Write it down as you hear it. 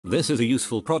This is a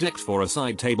useful product for a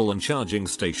side table and charging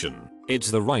station. It's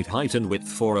the right height and width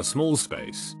for a small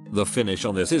space. The finish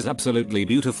on this is absolutely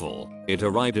beautiful. It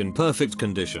arrived in perfect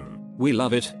condition. We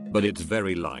love it, but it's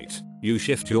very light. You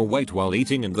shift your weight while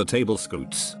eating and the table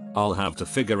scoots. I'll have to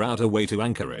figure out a way to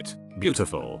anchor it.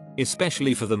 Beautiful,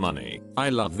 especially for the money. I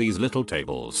love these little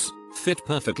tables. Fit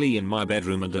perfectly in my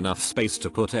bedroom and enough space to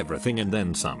put everything and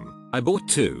then some. I bought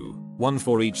two, one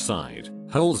for each side.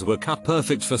 Holes were cut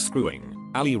perfect for screwing.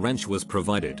 Allen wrench was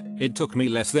provided. It took me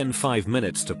less than 5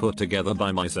 minutes to put together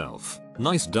by myself.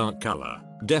 Nice dark color.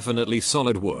 Definitely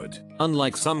solid wood.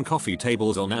 Unlike some coffee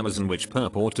tables on Amazon which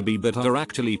purport to be but are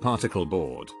actually particle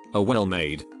board. A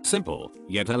well-made, simple,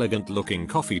 yet elegant looking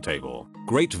coffee table.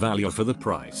 Great value for the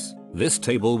price. This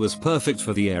table was perfect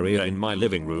for the area in my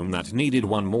living room that needed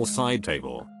one more side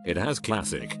table. It has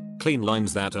classic, clean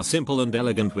lines that are simple and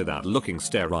elegant without looking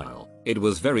sterile. It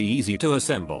was very easy to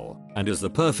assemble, and is the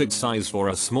perfect size for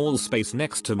a small space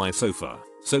next to my sofa.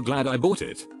 So glad I bought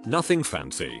it. Nothing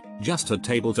fancy, just a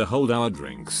table to hold our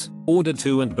drinks. Ordered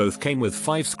 2 and both came with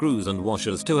 5 screws and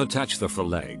washers to attach the full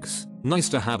legs. Nice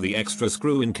to have the extra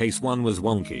screw in case one was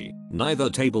wonky. Neither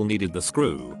table needed the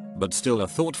screw, but still a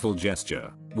thoughtful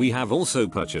gesture. We have also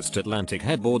purchased Atlantic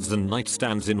headboards and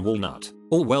nightstands in walnut.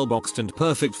 All well boxed and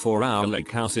perfect for our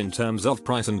lake house in terms of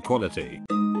price and quality.